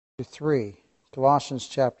3. Colossians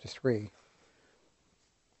chapter 3.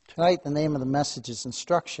 Tonight the name of the message is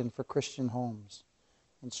Instruction for Christian Homes.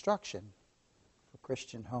 Instruction for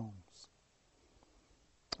Christian Homes.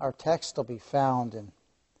 Our text will be found in,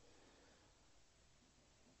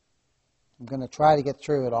 I'm going to try to get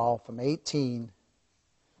through it all from 18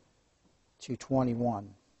 to 21.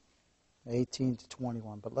 18 to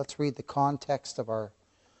 21. But let's read the context of our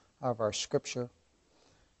scripture.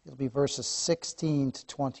 It'll be verses 16 to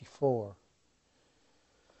 24.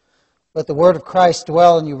 Let the word of Christ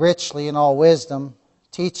dwell in you richly in all wisdom,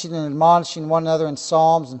 teaching and admonishing one another in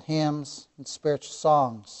psalms and hymns and spiritual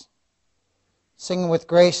songs, singing with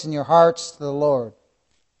grace in your hearts to the Lord.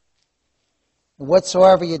 And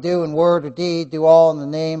whatsoever you do in word or deed, do all in the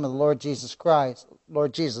name of the Lord Jesus Christ,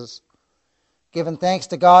 Lord Jesus, giving thanks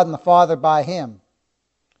to God and the Father by Him.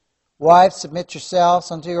 Wives, submit yourselves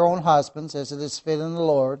unto your own husbands, as it is fit in the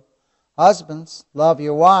Lord. Husbands, love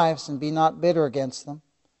your wives, and be not bitter against them.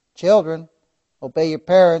 Children, obey your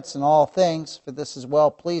parents in all things, for this is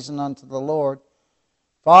well-pleasing unto the Lord.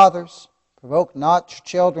 Fathers, provoke not your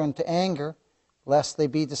children to anger, lest they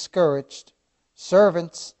be discouraged.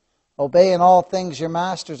 Servants, obey in all things your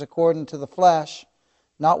masters according to the flesh,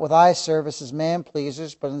 not with eye service as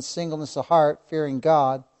man-pleasers, but in singleness of heart, fearing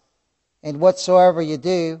God. And whatsoever you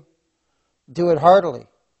do, do it heartily,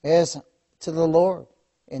 as to the Lord,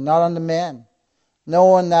 and not unto men,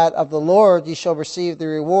 knowing that of the Lord ye shall receive the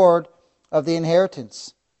reward of the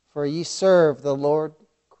inheritance, for ye serve the Lord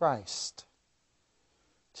Christ.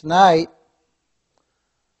 Tonight,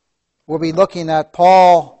 we'll be looking at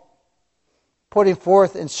Paul putting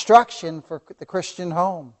forth instruction for the Christian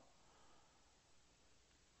home,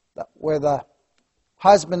 where the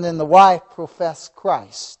husband and the wife profess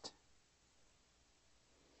Christ.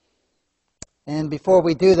 And before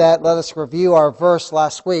we do that, let us review our verse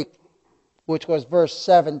last week, which was verse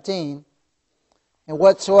 17. And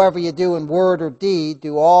whatsoever you do in word or deed,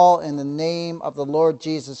 do all in the name of the Lord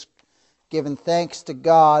Jesus, giving thanks to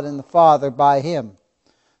God and the Father by Him.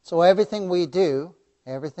 So everything we do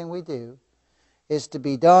is to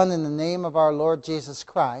be done in the name of our Lord Jesus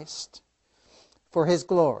Christ for His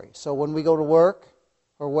glory. So when we go to work,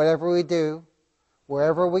 or whatever we do,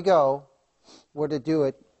 wherever we go, we're to do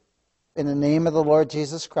it in the name of the Lord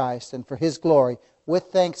Jesus Christ and for His glory, with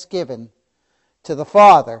thanksgiving to the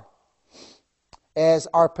Father, as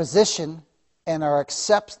our position and our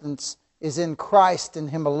acceptance is in Christ and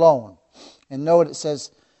Him alone. And note it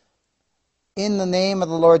says, in the name of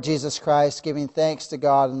the Lord Jesus Christ, giving thanks to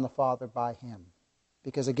God and the Father by Him.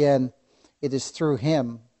 Because again, it is through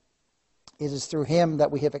Him. It is through Him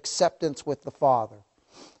that we have acceptance with the Father.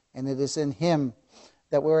 And it is in Him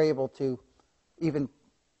that we're able to even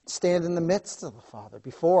stand in the midst of the Father,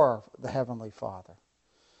 before the Heavenly Father.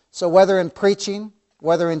 So whether in preaching,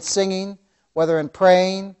 whether in singing, whether in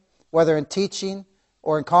praying, whether in teaching,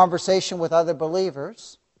 or in conversation with other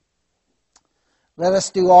believers, let us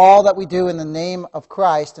do all that we do in the name of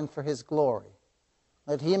Christ and for His glory.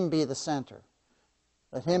 Let Him be the center.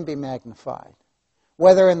 Let Him be magnified.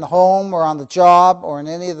 Whether in the home or on the job or in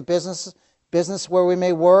any of the business where we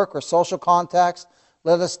may work or social contacts,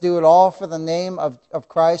 let us do it all for the name of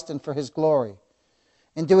Christ and for His glory.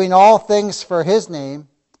 In doing all things for His name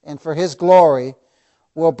and for His glory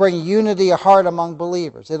will bring unity of heart among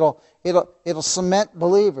believers. It'll cement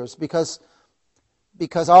believers because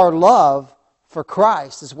our love for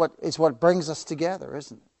Christ is what brings us together,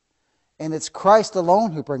 isn't it? And it's Christ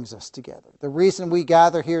alone who brings us together. The reason we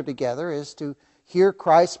gather here together is to hear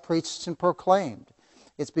Christ preached and proclaimed.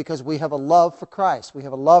 It's because we have a love for Christ. We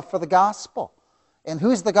have a love for the gospel. And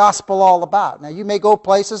who's the gospel all about? Now, you may go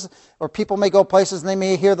places, or people may go places, and they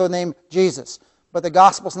may hear the name Jesus. But the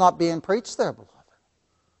gospel's not being preached there, beloved.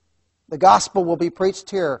 The gospel will be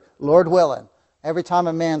preached here, Lord willing, every time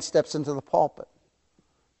a man steps into the pulpit.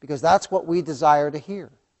 Because that's what we desire to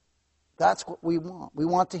hear. That's what we want. We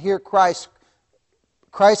want to hear Christ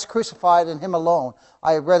crucified and Him alone.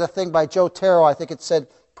 I read a thing by Joe Terrell, I think it said,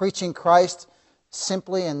 preaching Christ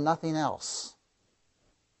simply and nothing else.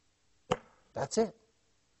 That's it.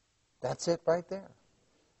 That's it right there.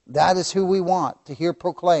 That is who we want to hear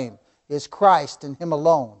proclaimed, is Christ and Him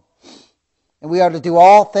alone. And we are to do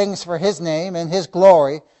all things for His name and His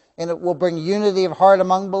glory, and it will bring unity of heart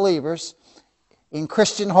among believers. In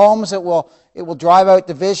Christian homes, it will drive out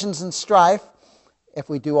divisions and strife if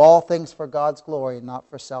we do all things for God's glory and not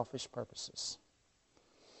for selfish purposes.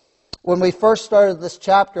 When we first started this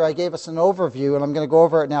chapter, I gave us an overview, and I'm going to go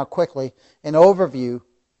over it now quickly, an overview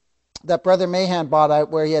that Brother Mahan brought out,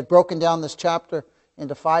 where he had broken down this chapter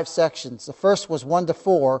into 5 sections. The first was 1 to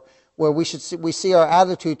 4, where we see our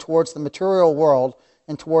attitude towards the material world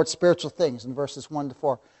and towards spiritual things in verses 1 to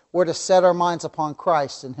 4. We're to set our minds upon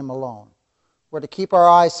Christ and Him alone. We're to keep our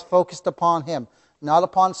eyes focused upon Him, not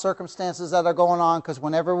upon circumstances that are going on, because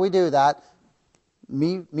whenever we do that,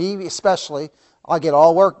 me especially, I'll get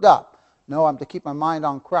all worked up. No, I'm to keep my mind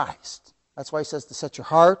on Christ. That's why He says to set your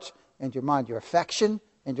heart and your mind, your affection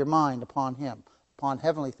and your mind upon Him, upon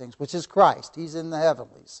heavenly things, which is Christ. He's in the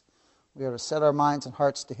heavenlies. We are to set our minds and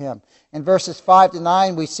hearts to Him. In verses 5 to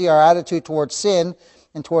 9, we see our attitude towards sin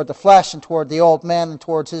and toward the flesh and toward the old man and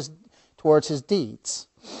towards his deeds.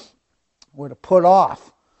 We're to put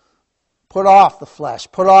off the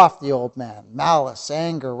flesh, put off the old man, malice,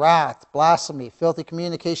 anger, wrath, blasphemy, filthy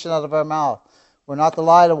communication out of our mouth. We're not to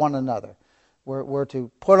lie to one another. We're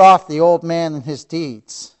to put off the old man and his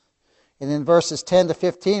deeds. And in verses 10 to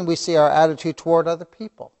 15, we see our attitude toward other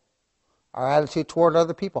people. Our attitude toward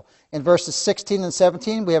other people. In verses 16 and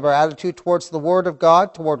 17, we have our attitude towards the Word of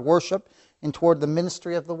God, toward worship, and toward the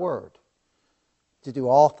ministry of the Word. To do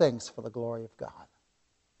all things for the glory of God,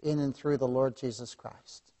 in and through the Lord Jesus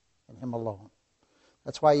Christ, and Him alone.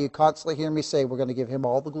 That's why you constantly hear me say we're going to give Him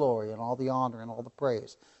all the glory and all the honor and all the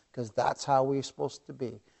praise, because that's how we're supposed to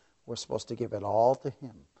be. We're supposed to give it all to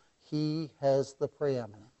Him. He has the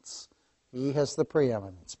preeminence. He has the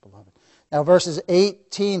preeminence, beloved. Now, verses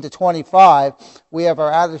 18 to 25, we have our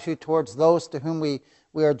attitude towards those to whom we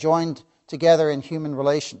are joined together in human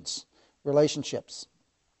relationships.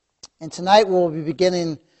 And tonight we'll be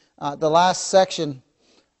beginning the last section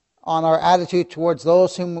on our attitude towards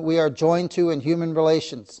those whom we are joined to in human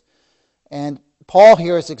relations. And Paul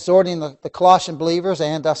here is exhorting the Colossian believers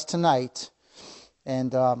and us tonight.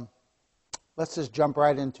 And let's just jump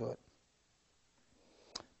right into it.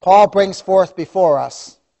 Paul brings forth before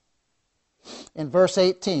us, in verse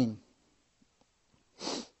 18,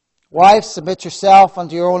 wives, submit yourself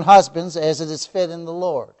unto your own husbands as it is fit in the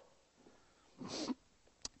Lord.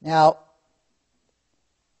 Now,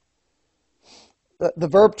 the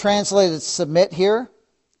verb translated submit here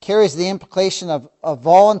carries the implication of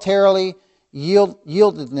voluntarily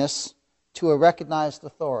yieldedness to a recognized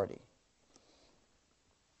authority.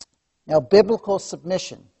 Now, biblical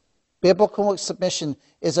submission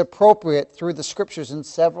is appropriate through the Scriptures in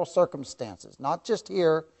several circumstances. Not just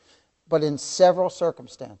here, but in several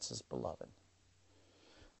circumstances, beloved.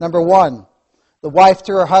 Number one, the wife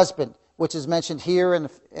to her husband, which is mentioned here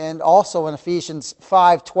and also in Ephesians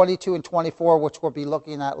 5, 22 and 24, which we'll be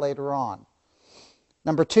looking at later on.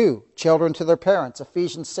 Number two, children to their parents.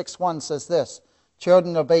 Ephesians 6:1 says this,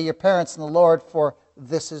 children, obey your parents in the Lord, for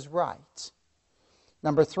this is right.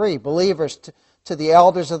 Number three, believers to the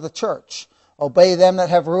elders of the church. Obey them that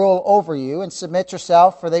have rule over you, and submit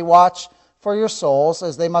yourself, for they watch for your souls,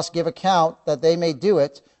 as they must give account, that they may do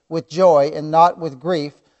it with joy and not with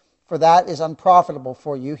grief, for that is unprofitable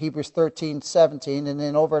for you. Hebrews 13:17, and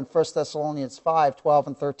then over in 1 Thessalonians 5:12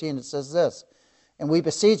 and 13 it says this, and we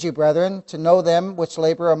beseech you, brethren, to know them which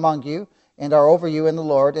labor among you, and are over you in the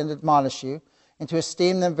Lord, and admonish you, and to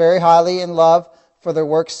esteem them very highly in love for their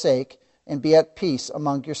work's sake, and be at peace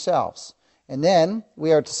among yourselves. And then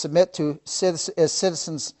we are to submit as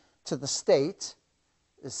citizens to the state.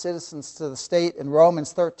 As citizens to the state. In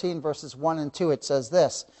Romans 13, verses 1 and 2, it says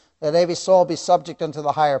this, that every soul be subject unto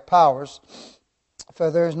the higher powers,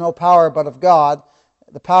 for there is no power but of God.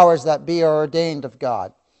 The powers that be are ordained of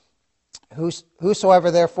God.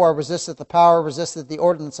 Whosoever therefore resisteth the power resisteth the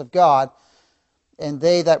ordinance of God, and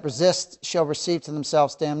they that resist shall receive to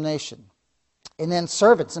themselves damnation. And then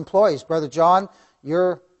servants, employees. Brother John,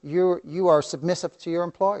 you are submissive to your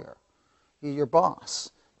employer, your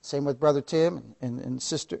boss. Same with Brother Tim and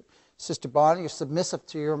Sister Bonnie. You're submissive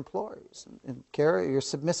to your employees. And Carrie, you're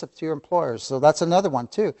submissive to your employers. So that's another one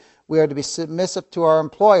too. We are to be submissive to our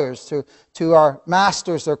employers, to our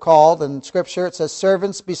masters they're called. In Scripture it says,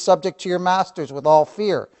 servants, be subject to your masters with all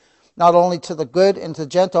fear, not only to the good and to the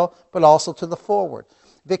gentle, but also to the forward.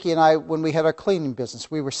 Vicki and I, when we had our cleaning business,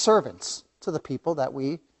 we were servants to the people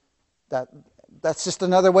that's just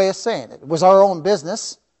another way of saying it. It was our own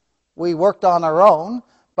business. We worked on our own,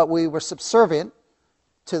 but we were subservient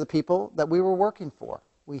to the people that we were working for.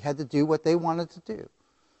 We had to do what they wanted to do,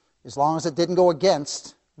 as long as it didn't go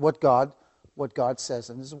against what God says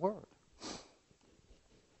in His Word.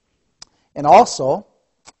 And also,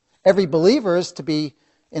 every believer is to be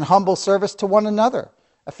in humble service to one another.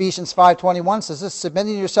 Ephesians 5:21 says this,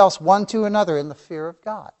 submitting yourselves one to another in the fear of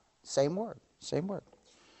God. Same word.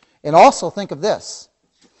 And also think of this.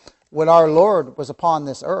 When our Lord was upon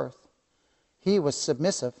this earth, He was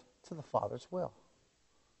submissive to the Father's will.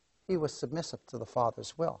 He was submissive to the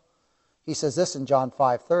Father's will. He says this in John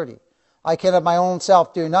 5:30. I can of my own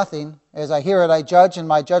self do nothing. As I hear it, I judge, and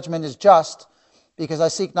my judgment is just, because I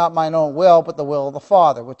seek not mine own will, but the will of the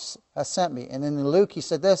Father, which has sent me. And in Luke he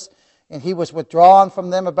said this, and he was withdrawn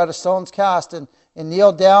from them about a stone's cast, and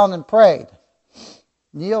kneeled down and prayed.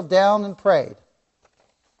 Kneeled down and prayed,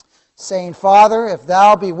 saying, Father, if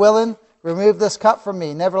thou be willing, remove this cup from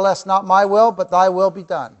me. Nevertheless, not my will, but thy will be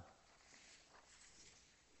done.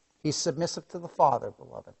 He's submissive to the Father,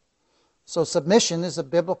 beloved. So submission is a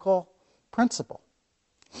biblical principle.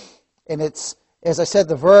 And it's, as I said,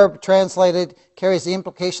 the verb translated carries the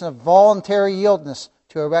implication of voluntary yieldness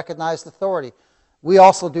to a recognized authority. We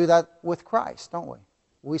also do that with Christ, don't we?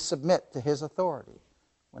 We submit to His authority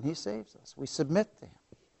when He saves us. We submit to Him.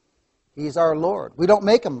 He's our Lord. We don't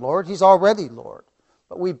make Him Lord. He's already Lord.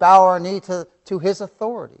 But we bow our knee to His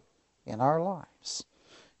authority in our lives.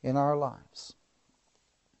 In our lives.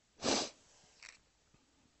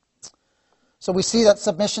 So we see that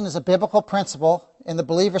submission is a biblical principle, and the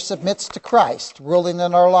believer submits to Christ, ruling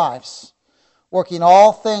in our lives, working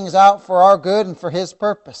all things out for our good and for His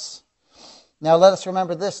purpose. Now let us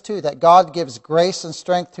remember this too, that God gives grace and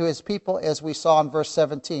strength to His people, as we saw in verse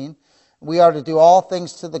 17. We are to do all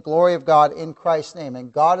things to the glory of God in Christ's name.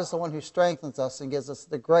 And God is the one who strengthens us and gives us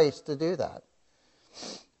the grace to do that.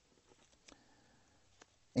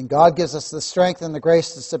 And God gives us the strength and the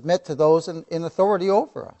grace to submit to those in authority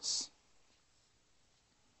over us.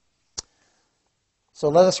 So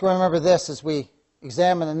let us remember this as we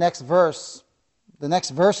examine the next verse. The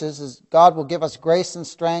next verses is God will give us grace and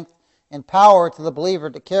strength and power to the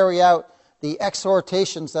believer to carry out the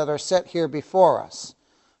exhortations that are set here before us.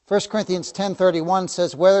 1 Corinthians 10:31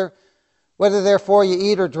 says, Whether therefore you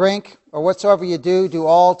eat or drink, or whatsoever you do, do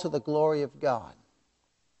all to the glory of God.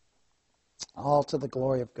 All to the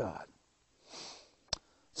glory of God.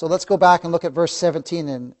 So let's go back and look at verse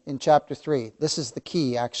 17 in chapter 3. This is the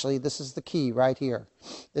key, actually. This is the key right here.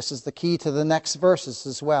 This is the key to the next verses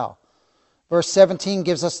as well. Verse 17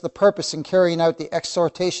 gives us the purpose in carrying out the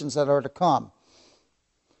exhortations that are to come,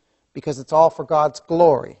 because it's all for God's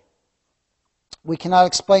glory. We cannot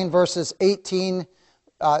explain verses 3:18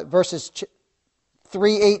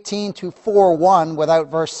 to 4:1 without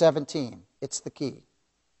verse 17. It's the key.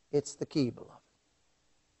 It's the key, beloved.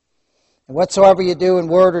 And whatsoever you do in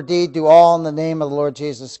word or deed, do all in the name of the Lord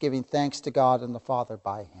Jesus, giving thanks to God and the Father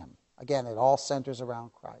by Him. Again, it all centers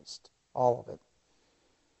around Christ. All of it.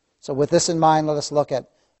 So with this in mind, let us look at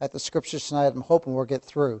the Scriptures tonight. I'm hoping we'll get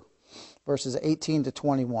through verses 18 to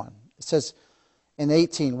 21. It says in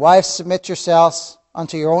 18, Wives, submit yourselves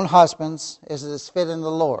unto your own husbands, as it is fit in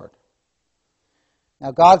the Lord.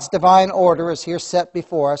 Now God's divine order is here set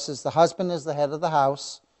before us, as the husband is the head of the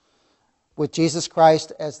house, with Jesus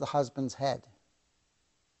Christ as the husband's head.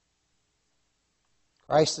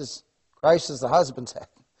 Christ is the husband's head.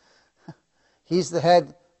 He's the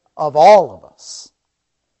head of all of us.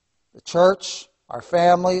 The church, our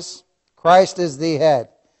families, Christ is the head.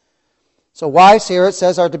 So wives here, it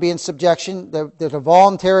says, are to be in subjection. They're to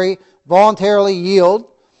voluntarily yield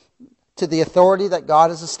to the authority that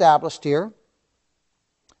God has established here,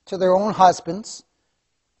 to their own husbands,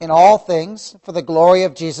 in all things for the glory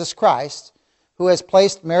of Jesus Christ, who has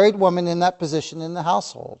placed married women in that position in the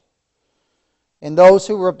household. And those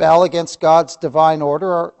who rebel against God's divine order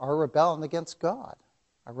are rebelling against God.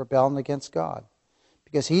 Are rebelling against God.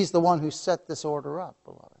 Because He's the one who set this order up,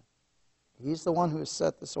 beloved. He's the one who has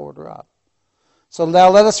set this order up. So now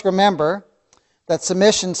let us remember that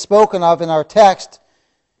submission spoken of in our text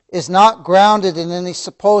is not grounded in any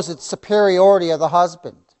supposed superiority of the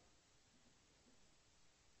husband.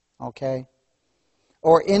 Okay?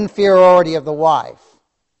 Or inferiority of the wife.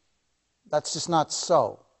 That's just not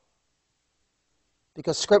so.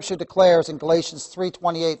 Because Scripture declares in Galatians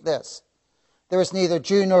 3:28 this, There is neither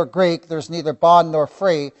Jew nor Greek, there is neither bond nor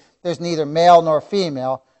free, there is neither male nor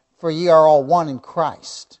female, for ye are all one in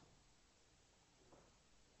Christ.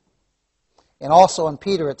 And also in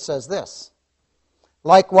Peter it says this,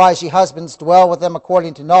 Likewise ye husbands, dwell with them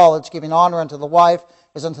according to knowledge, giving honor unto the wife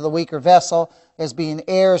as unto the weaker vessel, as being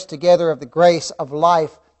heirs together of the grace of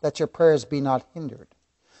life, that your prayers be not hindered.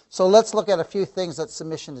 So let's look at a few things that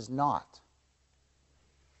submission is not.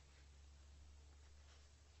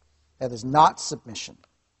 That is not submission.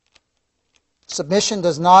 Submission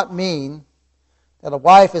does not mean that a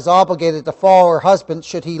wife is obligated to follow her husband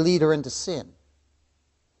should he lead her into sin.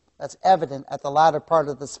 That's evident at the latter part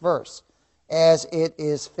of this verse, as it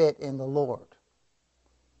is fit in the Lord.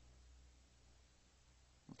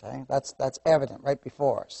 Okay, that's evident right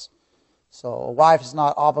before us. So a wife is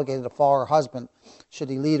not obligated to follow her husband should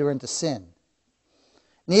he lead her into sin.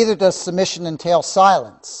 Neither does submission entail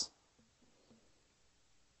silence.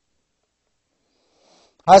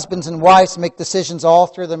 Husbands and wives make decisions all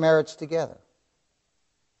through their marriage together.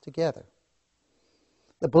 together.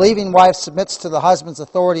 The believing wife submits to the husband's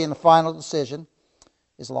authority in the final decision,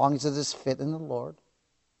 as long as it is fit in the Lord.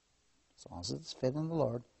 As long as it is fit in the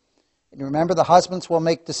Lord. And remember, the husbands will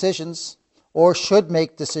make decisions, or should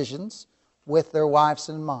make decisions, with their wives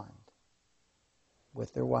in mind.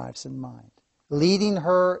 With their wives in mind. Leading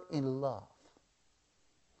her in love.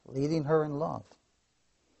 Leading her in love.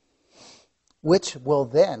 Which will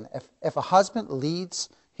then, if a husband leads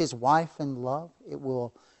his wife in love,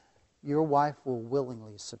 your wife will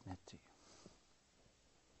willingly submit to you.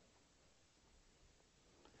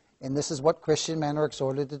 And this is what Christian men are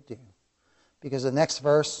exhorted to do. Because the next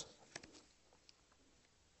verse,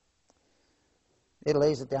 it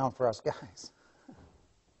lays it down for us guys.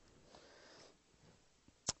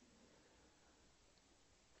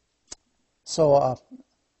 So,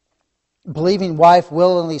 believing wife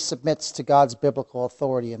willingly submits to God's biblical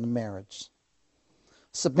authority in the marriage.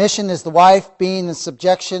 Submission is the wife being in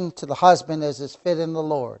subjection to the husband as is fit in the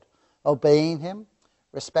Lord, obeying him,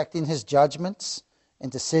 respecting his judgments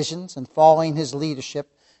and decisions, and following his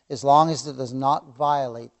leadership as long as it does not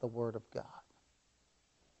violate the Word of God.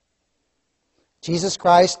 Jesus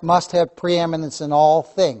Christ must have preeminence in all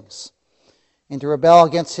things, and to rebel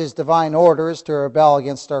against his divine order is to rebel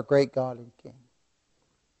against our great God and King.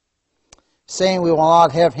 Saying we will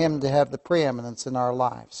not have him to have the preeminence in our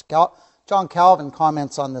lives. John Calvin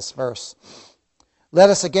comments on this verse. Let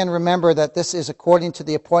us again remember that this is according to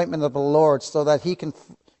the appointment of the Lord, so that he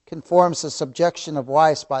conforms the subjection of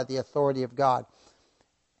wives by the authority of God.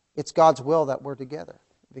 It's God's will that we're together,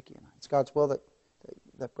 Vicki and I. It's God's will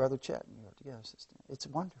that Brother Chet and you are together, sister. It's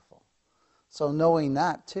wonderful. So knowing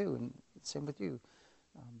that too, and same with you,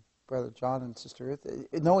 Brother John and Sister Ruth,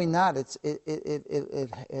 knowing that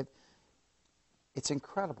it's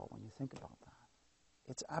incredible when you think about that.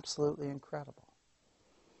 It's absolutely incredible.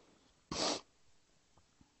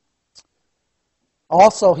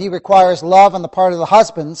 Also, he requires love on the part of the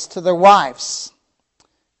husbands to their wives.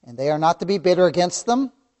 And they are not to be bitter against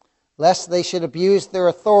them, lest they should abuse their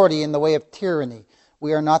authority in the way of tyranny.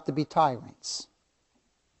 We are not to be tyrants.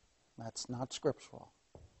 That's not scriptural.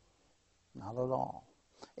 Not at all.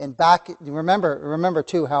 And back, remember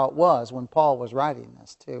too how it was when Paul was writing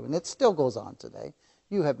this too. And it still goes on today.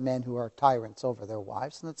 You have men who are tyrants over their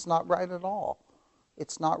wives, and it's not right at all.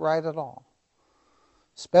 It's not right at all.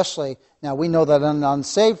 Especially, now we know that in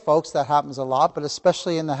unsaved folks that happens a lot, but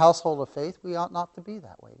especially in the household of faith, we ought not to be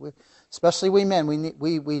that way. Especially we men,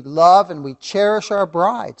 we love and we cherish our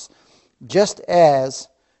brides, just as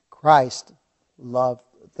Christ loved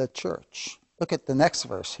the church. Look at the next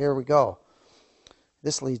verse. Here we go.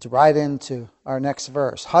 This leads right into our next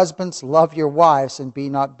verse. Husbands, love your wives and be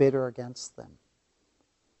not bitter against them.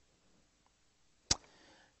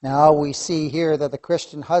 Now we see here that the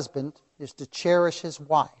Christian husband is to cherish his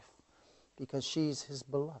wife because she's his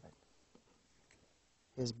beloved.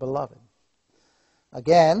 His beloved.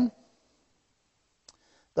 Again,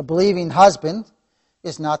 the believing husband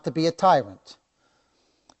is not to be a tyrant,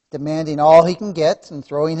 demanding all he can get and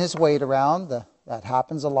throwing his weight around. That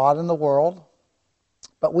happens a lot in the world.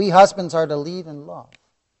 But we husbands are to lead in love.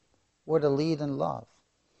 We're to lead in love.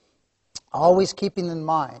 Always keeping in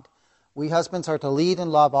mind. We husbands are to lead in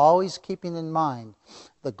love, always keeping in mind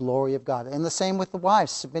the glory of God. And the same with the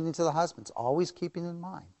wives, submitting to the husbands, always keeping in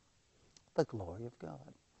mind the glory of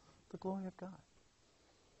God. The glory of God.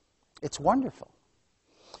 It's wonderful.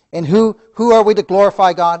 And who are we to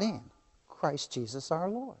glorify God in? Christ Jesus our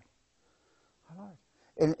Lord. Our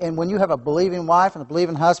Lord. And when you have a believing wife and a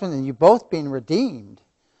believing husband and you both being redeemed,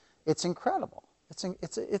 it's incredible.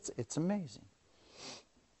 It's amazing.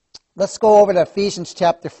 Let's go over to Ephesians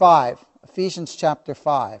chapter 5. Ephesians chapter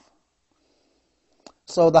 5.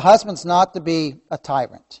 So the husband's not to be a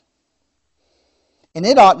tyrant. And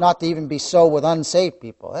it ought not to even be so with unsaved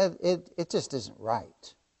people. It just isn't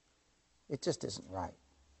right. It just isn't right.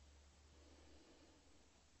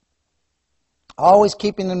 Always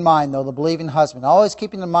keeping in mind, though, the believing husband. Always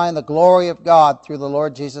keeping in mind the glory of God through the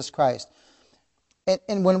Lord Jesus Christ.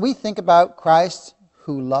 And when we think about Christ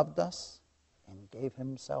who loved us, gave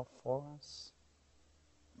himself for us.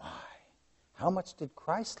 My, how much did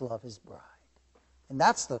Christ love his bride? And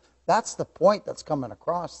that's the point that's coming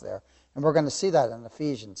across there. And we're going to see that in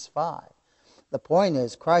Ephesians 5. The point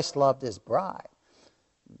is Christ loved his bride.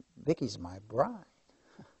 Vicky's my bride.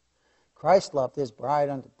 Christ loved his bride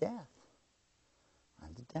unto death.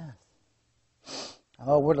 Unto death.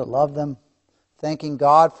 Oh, we're to love them, thanking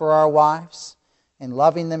God for our wives, and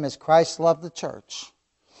loving them as Christ loved the church.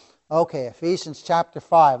 Okay, Ephesians chapter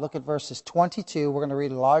 5. Look at verses 22. We're going to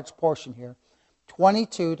read a large portion here.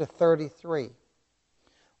 22 to 33.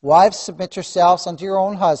 Wives, submit yourselves unto your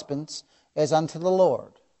own husbands as unto the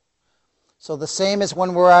Lord. So the same as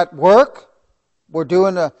when we're at work, we're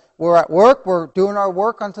doing our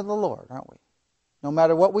work unto the Lord, aren't we? No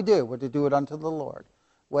matter what we do, we're to do it unto the Lord.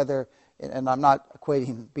 Whether, and I'm not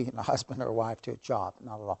equating being a husband or a wife to a job,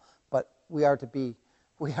 not at all. But we are to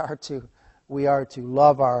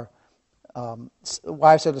love our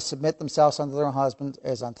wives are to submit themselves unto their own husbands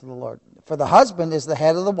as unto the Lord. For the husband is the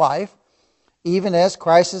head of the wife, even as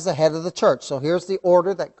Christ is the head of the church. So here's the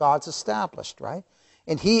order that God's established, right?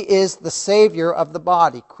 And he is the Savior of the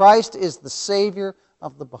body. Christ is the Savior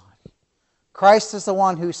of the body. Christ is the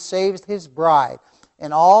one who saves his bride.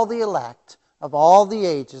 And all the elect of all the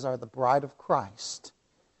ages are the bride of Christ.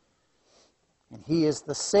 And he is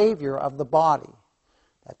the Savior of the body.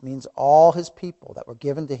 That means all his people that were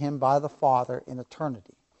given to him by the Father in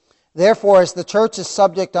eternity. Therefore, as the church is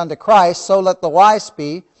subject unto Christ, so let the wives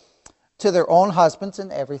be to their own husbands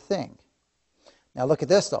in everything. Now look at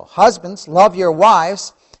this though. Husbands, love your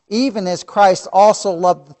wives, even as Christ also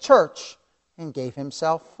loved the church and gave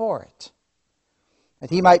himself for it,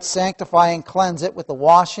 that he might sanctify and cleanse it with the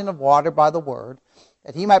washing of water by the word,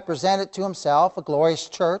 that he might present it to himself a glorious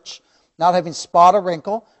church, not having spot or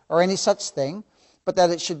wrinkle or any such thing, but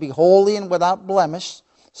that it should be holy and without blemish.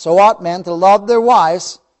 So ought men to love their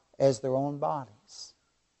wives as their own bodies.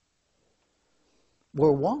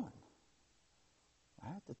 We're one.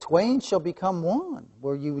 Right? The twain shall become one.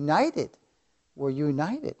 We're united. We're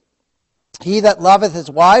united. He that loveth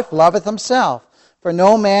his wife loveth himself. For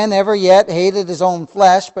no man ever yet hated his own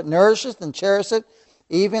flesh, but nourisheth and cherisheth,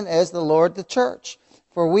 even as the Lord the church.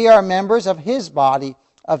 For we are members of his body,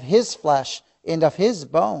 of his flesh, and of his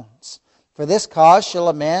bones. For this cause shall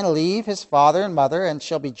a man leave his father and mother, and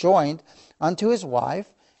shall be joined unto his wife,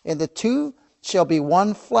 and the two shall be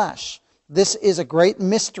one flesh. This is a great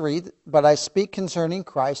mystery, but I speak concerning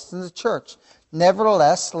Christ and the church.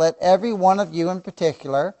 Nevertheless, let every one of you in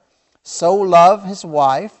particular so love his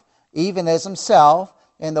wife, even as himself,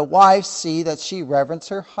 and the wife see that she reverence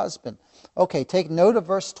her husband. Okay, take note of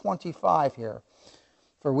verse 25 here.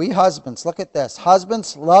 For we husbands, look at this.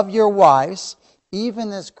 Husbands, love your wives,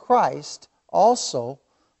 even as Christ also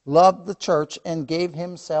loved the church and gave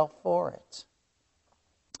himself for it.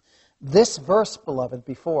 This verse, beloved,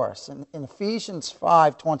 before us, in Ephesians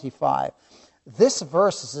 5:25, this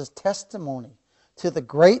verse is a testimony to the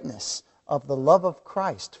greatness of the love of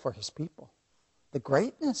Christ for his people. The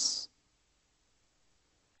greatness.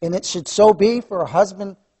 And it should so be for a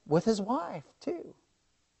husband with his wife, too.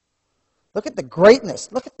 Look at the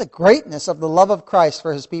greatness. Look at the greatness of the love of Christ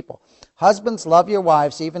for his people. Husbands, love your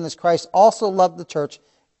wives, even as Christ also loved the church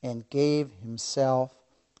and gave himself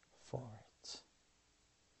for it.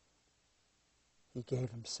 He gave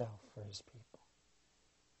himself for his people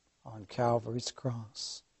on Calvary's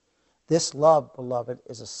cross. This love, beloved,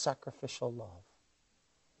 is a sacrificial love.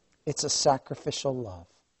 It's a sacrificial love.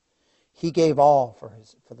 He gave all for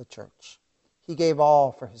the church. He gave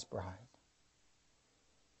all for his bride.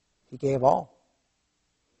 He gave all.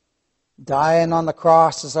 Dying on the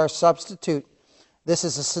cross as our substitute. This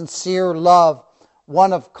is a sincere love,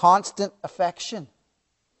 one of constant affection.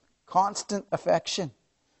 Constant affection.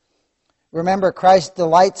 Remember, Christ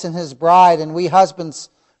delights in his bride, and we husbands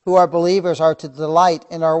who are believers are to delight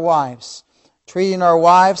in our wives, treating our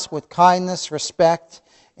wives with kindness, respect,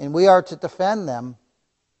 and we are to defend them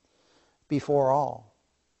before all.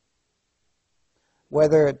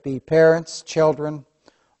 Whether it be parents, children,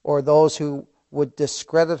 or those who would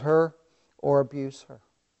discredit her or abuse her.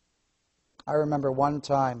 I remember one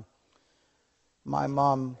time my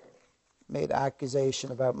mom made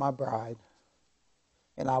accusation about my bride,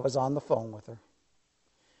 and I was on the phone with her.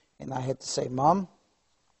 And I had to say, Mom,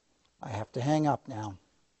 I have to hang up now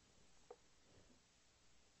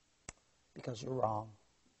because you're wrong.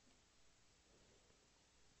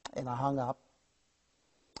 And I hung up.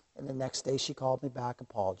 And the next day she called me back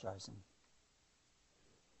apologizing.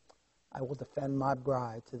 I will defend my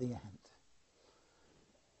bride to the end.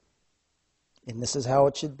 And this is how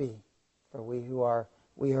it should be for we who are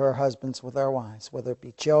husbands with our wives, whether it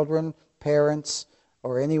be children, parents,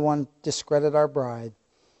 or anyone discredit our bride,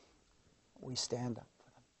 we stand up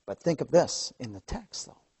for them. But think of this in the text,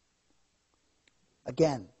 though.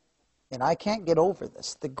 Again, and I can't get over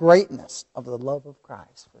this, the greatness of the love of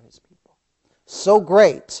Christ for his people. So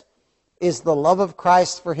great is the love of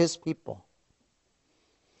Christ for his people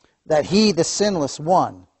that he, the sinless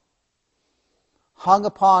one, hung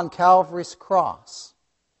upon Calvary's cross.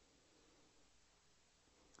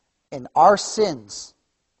 And our sins,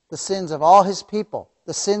 the sins of all his people,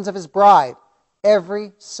 the sins of his bride,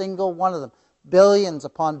 every single one of them, billions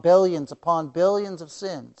upon billions upon billions of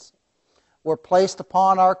sins were placed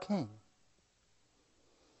upon our King.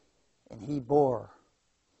 And He bore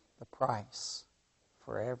the price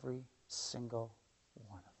for every single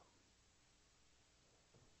one of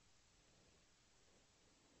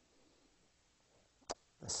them.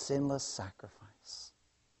 The sinless sacrifice.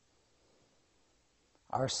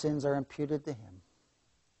 Our sins are imputed to Him.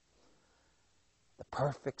 The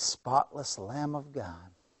perfect, spotless Lamb of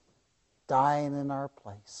God, dying in our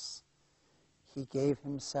place. He gave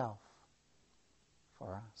Himself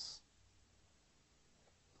for us.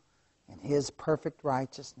 And His perfect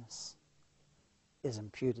righteousness is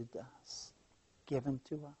imputed to us, given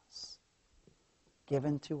to us,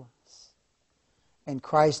 given to us. And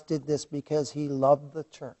Christ did this because He loved the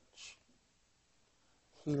church.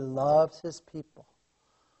 He loves His people.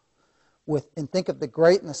 And think of the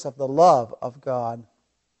greatness of the love of God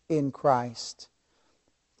in Christ.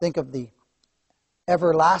 Think of the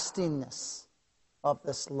everlastingness of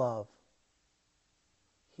this love.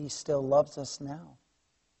 He still loves us now.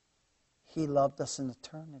 He loved us in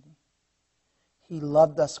eternity. He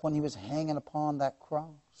loved us when He was hanging upon that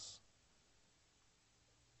cross.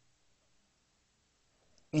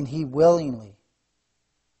 And He willingly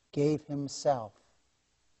gave Himself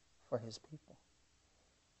for His people.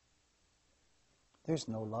 There's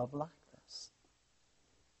no love like this.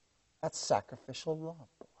 That's sacrificial love,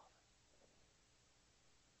 beloved.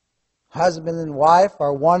 Husband and wife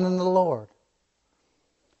are one in the Lord,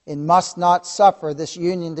 and must not suffer this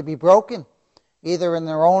union to be broken, either in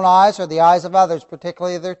their own eyes or the eyes of others,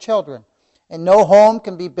 particularly their children. And no home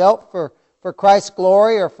can be built for Christ's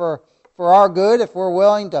glory or for our good if we're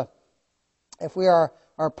willing to, if we are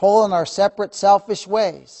pulling our separate selfish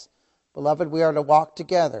ways. Beloved, we are to walk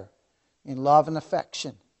together in love and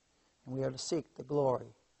affection, and we are to seek the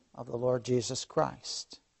glory of the Lord Jesus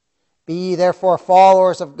Christ. Be ye therefore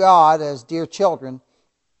followers of God as dear children,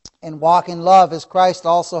 and walk in love as Christ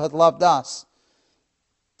also hath loved us,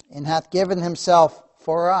 and hath given Himself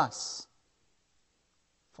for us,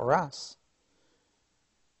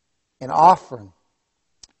 an offering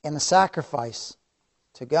and a sacrifice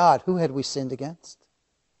to God. Who had we sinned against?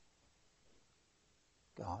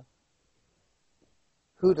 God.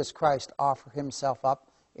 Who does Christ offer Himself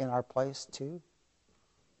up in our place to?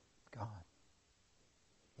 God.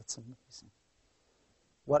 It's amazing.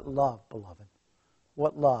 What love, beloved.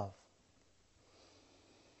 What love.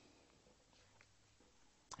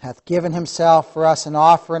 Hath given Himself for us an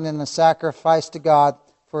offering and a sacrifice to God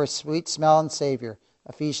for a sweet smelling Savior.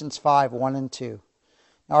 Ephesians 5, 1 and 2.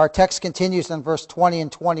 Now our text continues in verse 20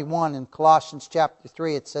 and 21 in Colossians chapter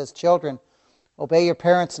 3. It says, Children, obey your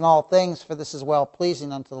parents in all things, for this is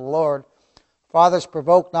well-pleasing unto the Lord. Fathers,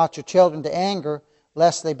 provoke not your children to anger,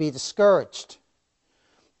 lest they be discouraged.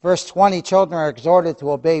 Verse 20, children are exhorted to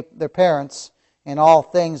obey their parents in all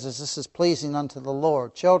things, as this is pleasing unto the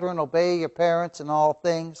Lord. Children, obey your parents in all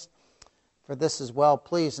things, for this is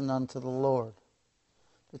well-pleasing unto the Lord.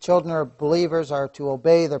 The children of believers are to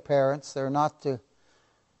obey their parents. They're not to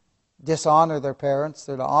dishonor their parents.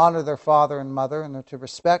 They're to honor their father and mother, and they're to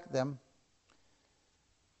respect them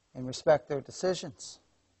and respect their decisions.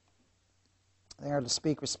 They are to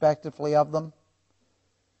speak respectfully of them,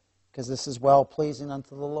 because this is well-pleasing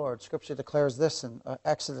unto the Lord. Scripture declares this in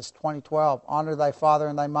Exodus 20:12, Honor thy father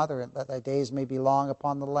and thy mother, that thy days may be long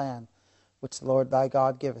upon the land, which the Lord thy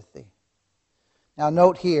God giveth thee. Now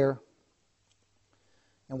note here,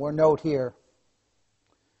 and we'll note here,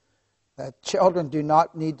 that children do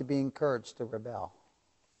not need to be encouraged to rebel.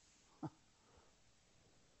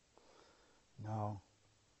 No.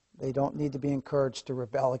 They don't need to be encouraged to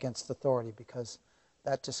rebel against authority, because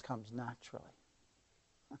that just comes naturally.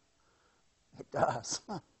 It does.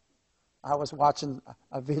 I was watching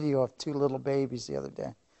a video of two little babies the other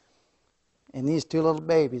day. And these two little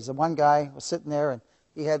babies, the one guy was sitting there and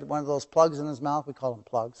he had one of those plugs in his mouth. We call them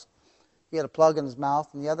plugs. He had a plug in his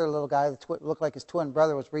mouth, and the other little guy that looked like his twin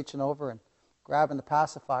brother was reaching over and grabbing the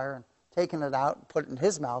pacifier and taking it out and putting it in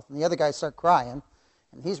his mouth. And the other guy started crying,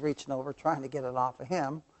 and he's reaching over trying to get it off of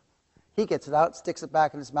him. He gets it out, sticks it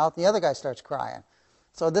back in his mouth, and the other guy starts crying.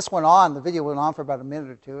 So this went on, the video went on for about a minute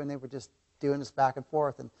or two, and they were just doing this back and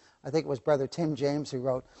forth. And I think it was Brother Tim James who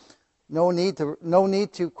wrote, no need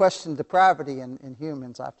to question depravity in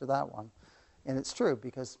humans after that one. And it's true,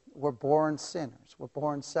 because we're born sinners. We're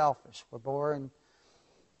born selfish. We're born,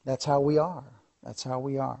 that's how we are. That's how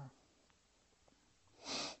we are.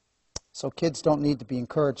 So kids don't need to be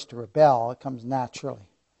encouraged to rebel. It comes naturally.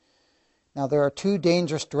 Now, there are two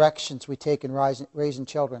dangerous directions we take in raising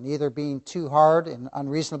children, either being too hard and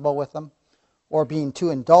unreasonable with them, or being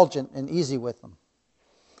too indulgent and easy with them.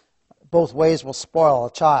 both ways will spoil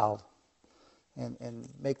a child and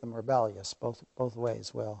make them rebellious. Both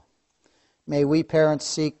ways will. May we parents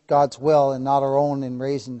seek God's will and not our own in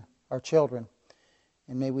raising our children.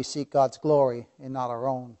 And may we seek God's glory and not our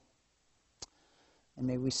own. And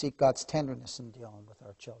may we seek God's tenderness in dealing with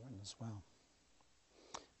our children as well.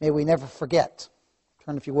 May we never forget.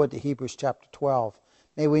 Turn, if you would, to Hebrews chapter 12.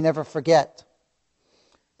 May we never forget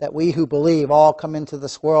that we who believe all come into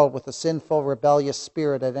this world with a sinful, rebellious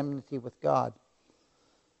spirit at enmity with God.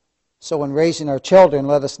 So when raising our children,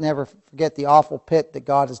 let us never forget the awful pit that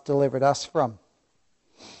God has delivered us from.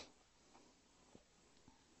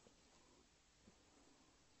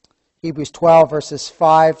 Hebrews 12, verses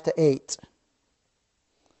 5 to 8.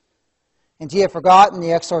 And ye have forgotten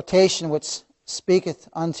the exhortation which speaketh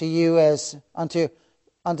unto you as unto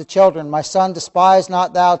children. My son, despise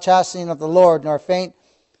not thou chastening of the Lord, nor faint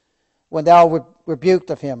when thou rebuked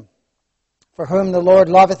of him. For whom the Lord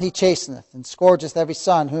loveth he chasteneth, and scourgeth every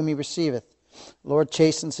son whom he receiveth. The Lord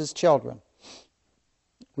chastens his children.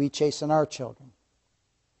 We chasten our children.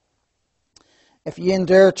 If ye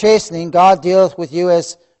endure chastening, God dealeth with you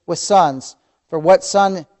as with sons. For what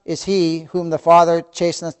son is he whom the Father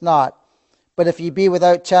chasteneth not? But if ye be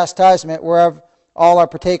without chastisement, whereof all are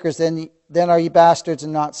partakers, then are ye bastards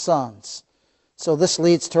and not sons. So this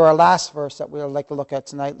leads to our last verse that we would like to look at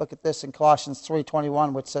tonight. Look at this in Colossians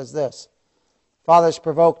 3:21, which says this: Fathers,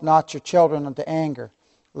 provoke not your children unto anger,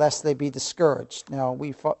 lest they be discouraged. Now,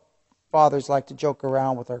 we fathers like to joke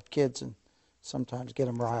around with our kids and sometimes get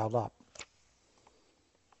them riled up.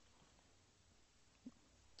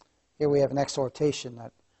 Here we have an exhortation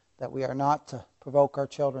that we are not to provoke our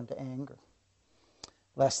children to anger,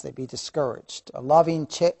 lest they be discouraged. A loving,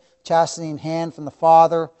 chastening hand from the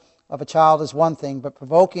father of a child is one thing, but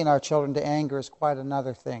provoking our children to anger is quite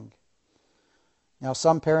another thing. Now,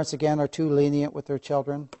 some parents, again, are too lenient with their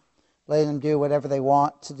children, letting them do whatever they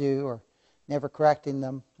want to do, or never correcting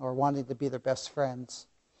them, or wanting to be their best friends.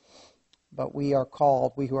 But we who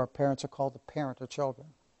are parents, are called to parent our children.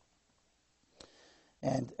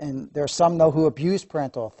 And there are some, though, who abuse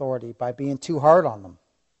parental authority by being too hard on them.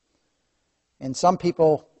 And some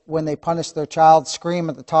people, when they punish their child, scream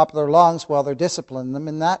at the top of their lungs while they're disciplining them,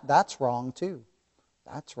 and that's wrong too.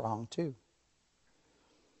 That's wrong too.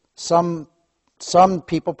 Some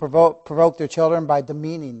people provoke their children by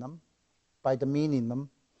demeaning them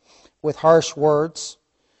with harsh words.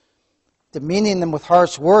 Demeaning them with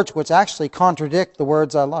harsh words which actually contradict the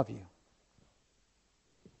words "I love you."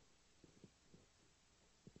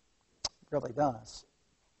 It really does.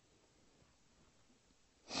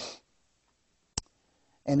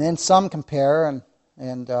 And then some compare,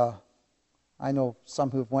 and I know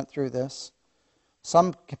some who've went through this,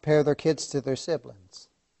 some compare their kids to their siblings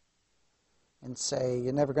and say,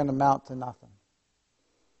 you're never going to amount to nothing.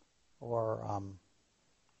 Or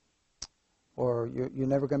you're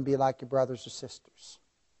never going to be like your brothers or sisters.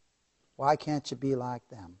 Why can't you be like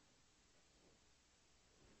them?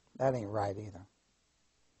 That ain't right either.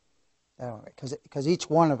 Because each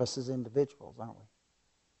one of us is individuals, aren't we?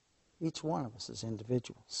 Each one of us is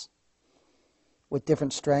individuals with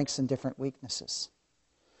different strengths and different weaknesses.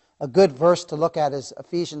 A good verse to look at is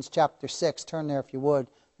Ephesians chapter 6. Turn there if you would,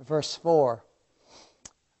 verse 4.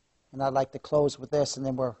 And I'd like to close with this, and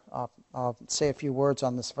then I'll say a few words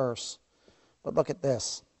on this verse. But look at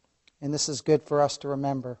this. And this is good for us to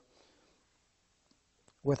remember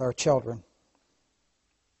with our children.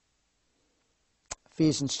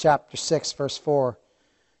 Ephesians chapter 6, verse 4.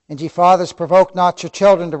 And ye fathers, provoke not your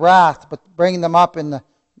children to wrath, but bring them up in the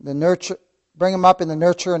nurture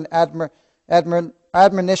and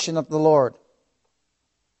admonition of the Lord.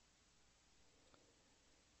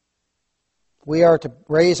 We are to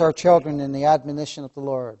raise our children in the admonition of the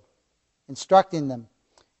Lord, instructing them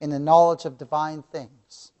in the knowledge of divine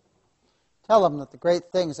things. Tell them that the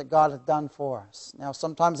great things that God has done for us. Now,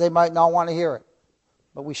 sometimes they might not want to hear it,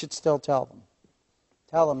 but we should still tell them.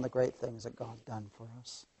 Tell them the great things that God has done for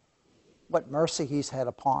us. What mercy He's had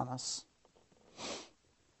upon us.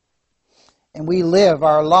 And we live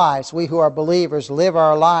our lives, we who are believers, live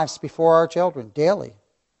our lives before our children daily.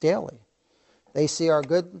 Daily. They see our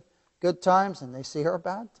good times and they see our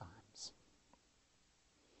bad times.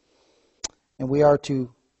 And we are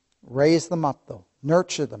to raise them up, though.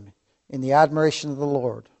 Nurture them in the admiration of the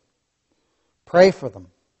Lord. Pray for them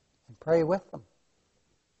and pray with them.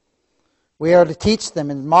 We are to teach them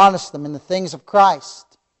and admonish them in the things of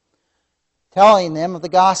Christ, telling them of the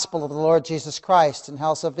gospel of the Lord Jesus Christ and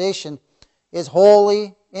how salvation is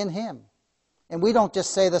wholly in Him. And we don't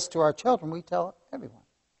just say this to our children, we tell everyone.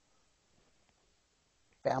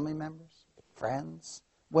 Family members, friends.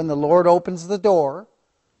 When the Lord opens the door,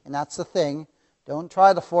 And that's the thing. Don't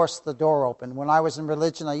try to force the door open. When I was in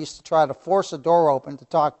religion, I used to try to force a door open to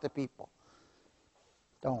talk to people.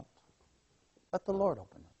 Don't. Let the Lord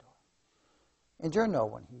open the door. And you'll know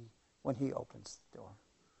when He opens the door.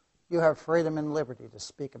 You have freedom and liberty to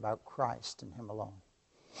speak about Christ and Him alone.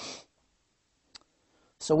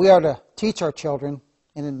 So we are to teach our children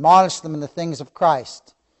and admonish them in the things of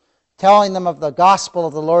Christ, telling them of the gospel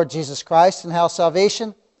of the Lord Jesus Christ and how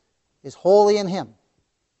salvation is wholly in Him,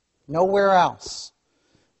 nowhere else.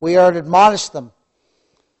 We are to admonish them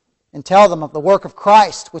and tell them of the work of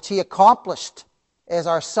Christ, which He accomplished as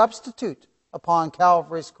our substitute upon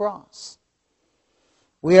Calvary's cross.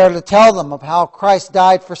 We are to tell them of how Christ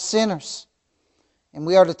died for sinners. And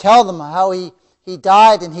we are to tell them how He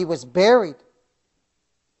died and He was buried.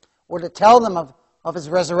 We're to tell them of His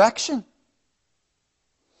resurrection.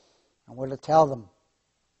 And we're to tell them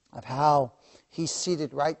of how He's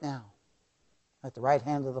seated right now at the right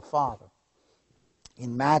hand of the Father,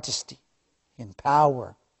 in majesty, in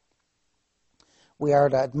power. We are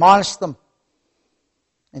to admonish them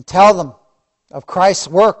and tell them of Christ's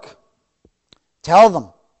work. Tell them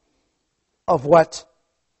of what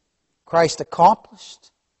Christ accomplished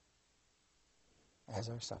as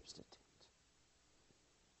our substitute.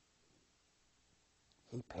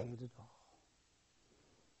 He paid it all.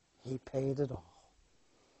 He paid it all.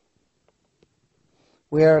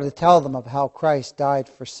 We are to tell them of how Christ died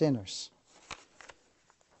for sinners.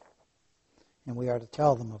 And we are to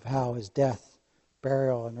tell them of how His death,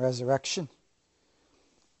 burial, and resurrection,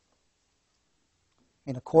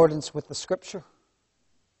 in accordance with the Scripture,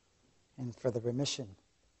 and for the remission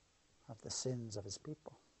of the sins of His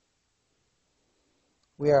people.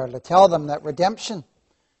 We are to tell them that redemption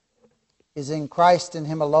is in Christ and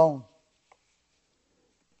Him alone,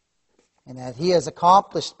 and that He has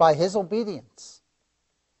accomplished by His obedience,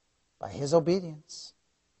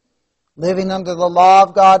 living under the law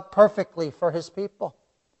of God perfectly for His people,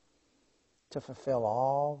 to fulfill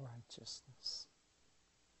all righteousness.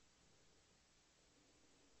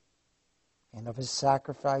 And of His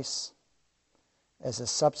sacrifice as a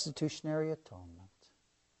substitutionary atonement.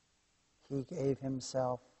 He gave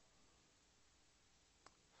Himself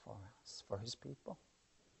for us, for His people.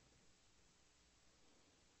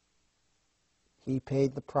 He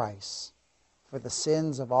paid the price for the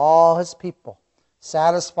sins of all His people,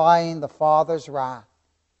 satisfying the Father's wrath.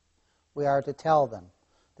 We are to tell them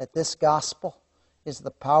that this gospel is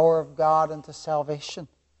the power of God unto salvation,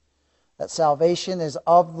 that salvation is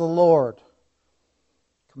of the Lord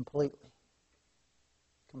completely.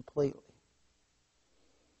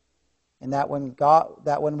 And that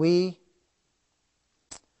when we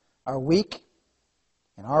are weak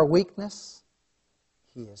in our weakness,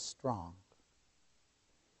 He is strong.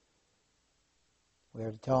 We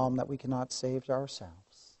are to tell them that we cannot save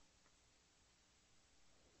ourselves.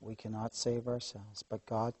 We cannot save ourselves, but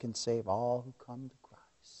God can save all who come to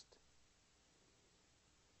Christ.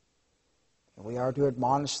 And we are to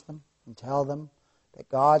admonish them and tell them that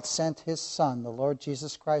God sent His Son, the Lord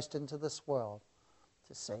Jesus Christ, into this world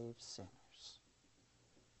to save sinners.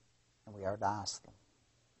 And we are to ask them.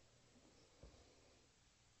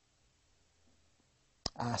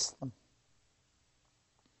 Ask them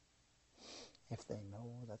if they know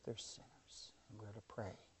that they're sinners. And we're to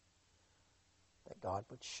pray that God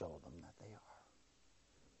would show them that they are.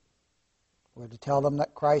 We're to tell them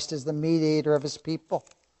that Christ is the mediator of His people,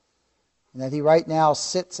 and that He right now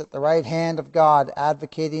sits at the right hand of God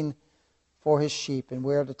advocating for His sheep. And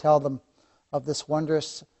we're to tell them of this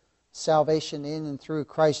wondrous salvation in and through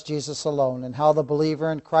Christ Jesus alone, and how the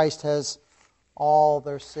believer in Christ has all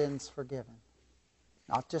their sins forgiven.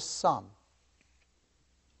 Not just some,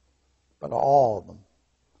 but all of them.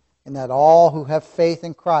 And that all who have faith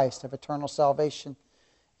in Christ have eternal salvation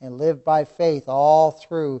and live by faith all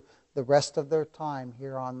through the rest of their time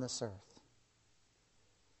here on this earth.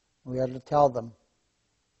 We are to tell them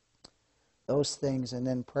those things and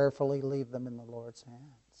then prayerfully leave them in the Lord's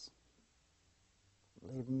hands.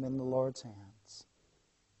 Leave them in the Lord's hands.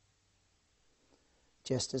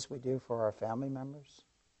 Just as we do for our family members,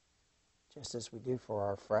 just as we do for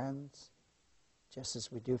our friends, just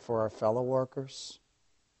as we do for our fellow workers.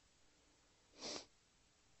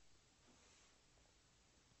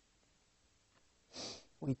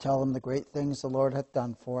 We tell them the great things the Lord hath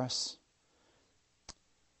done for us,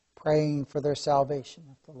 praying for their salvation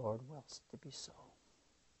if the Lord wills it to be so.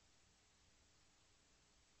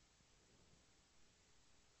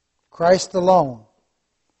 Christ alone,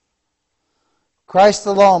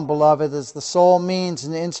 beloved, is the sole means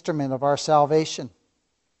and instrument of our salvation.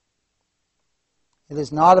 It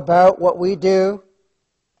is not about what we do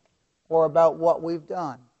or about what we've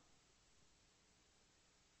done.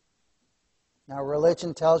 Now,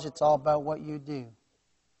 religion tells you it's all about what you do.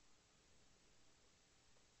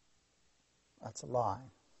 That's a lie.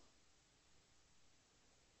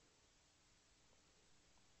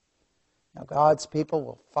 Now, God's people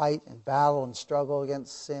will fight and battle and struggle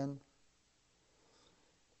against sin.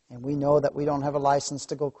 And we know that we don't have a license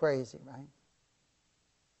to go crazy, right?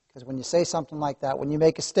 Because when you say something like that, when you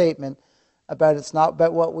make a statement about it's not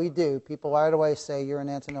about what we do, people right away say you're an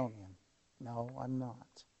antinomian. No, I'm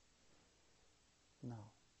not. No.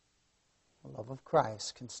 The love of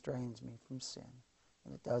Christ constrains me from sin,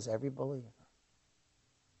 and it does every believer.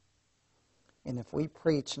 And if we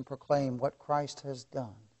preach and proclaim what Christ has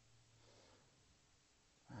done,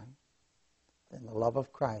 right, then the love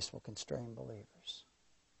of Christ will constrain believers.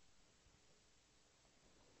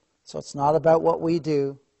 So it's not about what we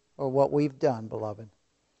do or what we've done, beloved.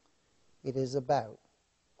 It is about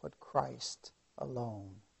what Christ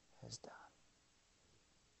alone has done.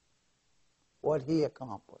 What He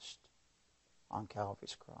accomplished on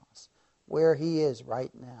Calvary's cross. Where He is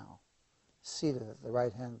right now, seated at the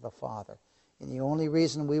right hand of the Father. And the only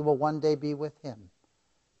reason we will one day be with Him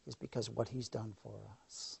is because of what He's done for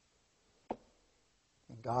us.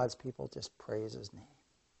 And God's people just praise His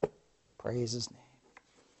name. Praise His name.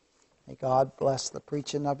 May God bless the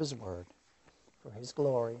preaching of His word for His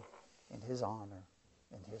glory and His honor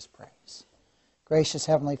and His praise. Gracious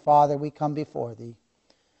Heavenly Father, we come before Thee.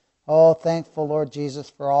 Oh, thankful, Lord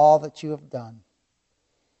Jesus, for all that You have done.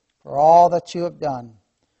 For all that You have done.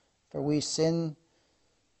 For we sin,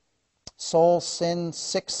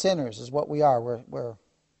 sick sinners is what we are. But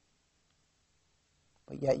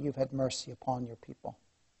yet You've had mercy upon Your people.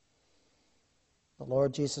 The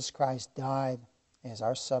Lord Jesus Christ died as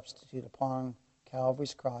our substitute upon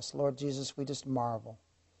Calvary's cross. Lord Jesus, we just marvel.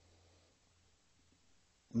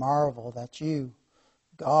 Marvel that You,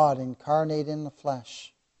 God incarnate in the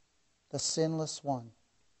flesh, the sinless one,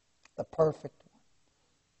 the perfect one,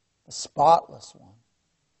 the spotless one,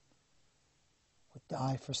 would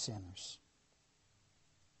die for sinners.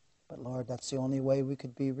 But Lord, that's the only way we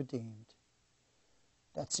could be redeemed.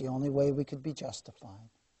 That's the only way we could be justified.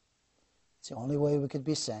 It's the only way we could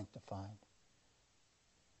be sanctified,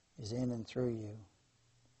 is in and through You.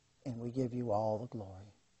 And we give You all the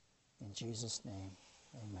glory. In Jesus' name,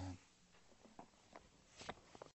 amen.